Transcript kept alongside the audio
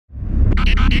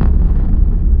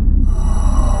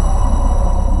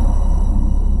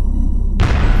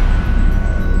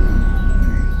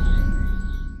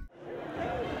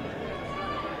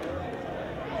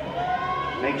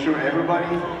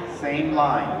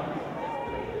line.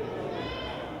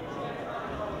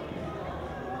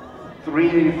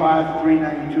 385,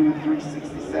 392,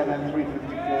 367,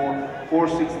 354,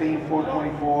 416,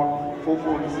 424,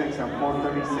 446, and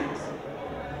 436.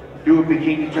 Do a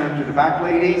bikini turn to the back,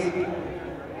 ladies.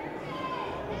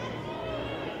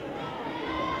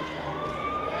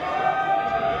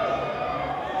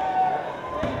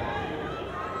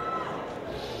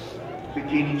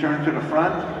 Bikini turn to the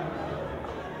front.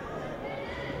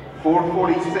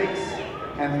 446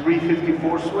 and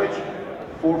 354 switch.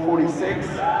 446.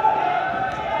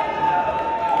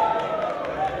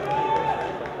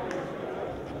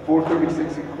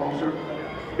 436 and closer.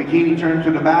 Bikini turn to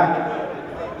the back.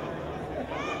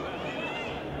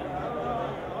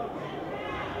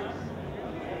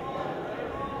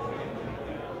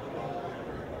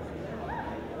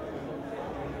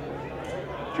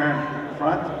 Turn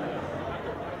front.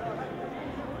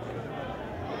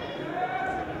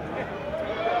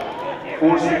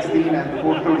 .416 and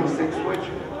 436 switch.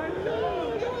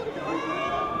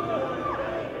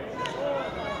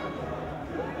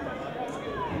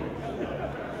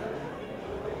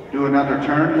 Do another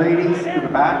turn, ladies, to the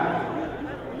back.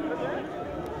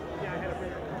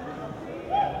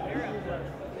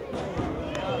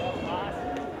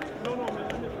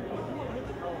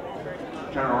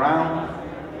 Turn around.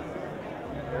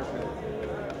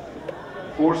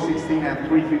 416 and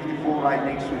 354 right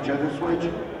next to each other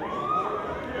switch.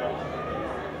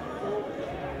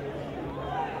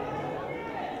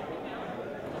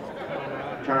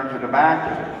 Turn to the back.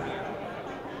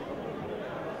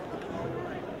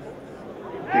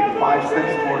 Take 5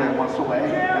 steps forward and once away,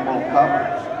 and we'll cup.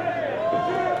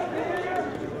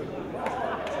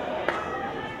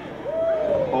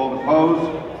 Hold the pose.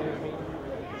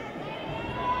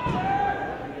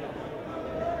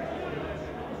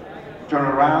 Turn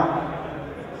around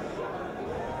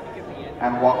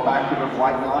and walk back to the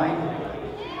white line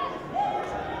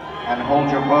and hold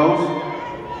your pose.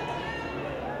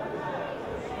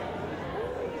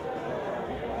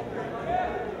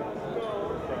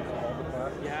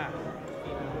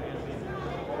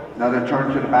 Another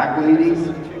turn to the back,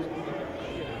 ladies.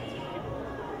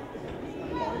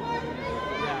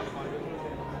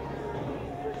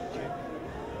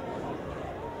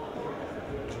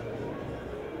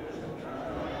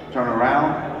 Turn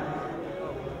around.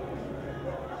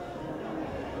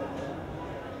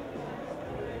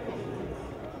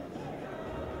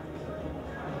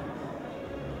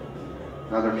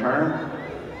 Another turn.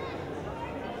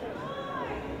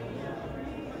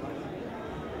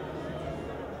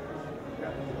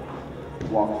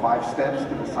 Walk 5 steps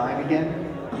to the sign again.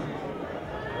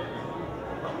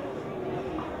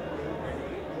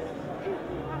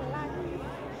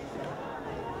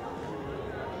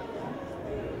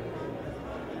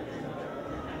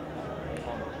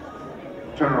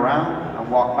 Turn around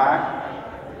and walk back.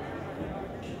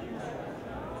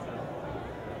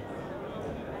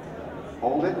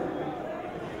 Hold it.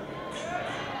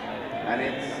 And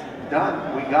it's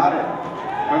done. We got it.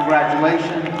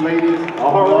 Congratulations, ladies.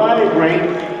 All right. Great.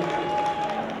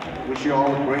 Wish you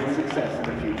all great success in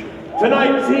the future.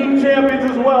 Tonight, team champions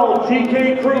as well.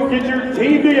 GK Crew, get your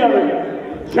team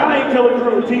together. Giant Killer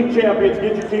Crew, team champions,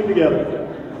 get your team together.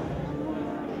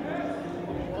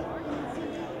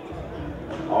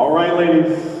 All right,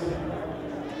 ladies.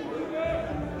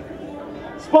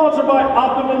 Sponsored by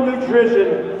Optimum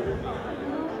Nutrition.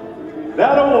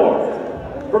 That award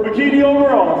for Bikini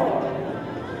overall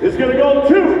is going to go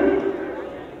to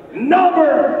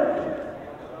number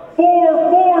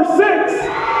 446,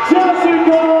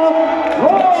 Jessica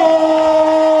Roy.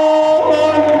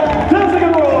 Jessica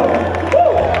Roy.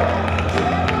 Woo.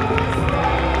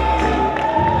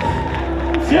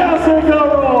 Jessica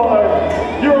Roy,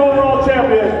 your overall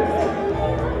champion.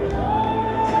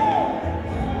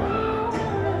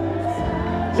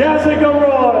 Jessica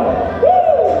Roy.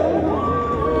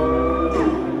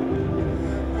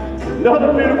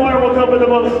 Another Meydenbauer will come in the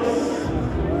most.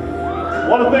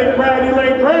 Want to thank Brady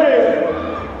Lane Craig.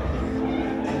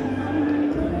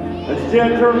 That's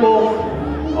Jen Turnbull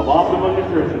of Optimum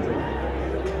Nutrition.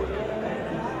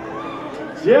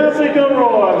 Jessica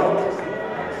Roy,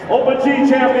 Open G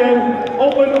champion,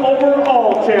 Open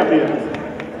overall champion.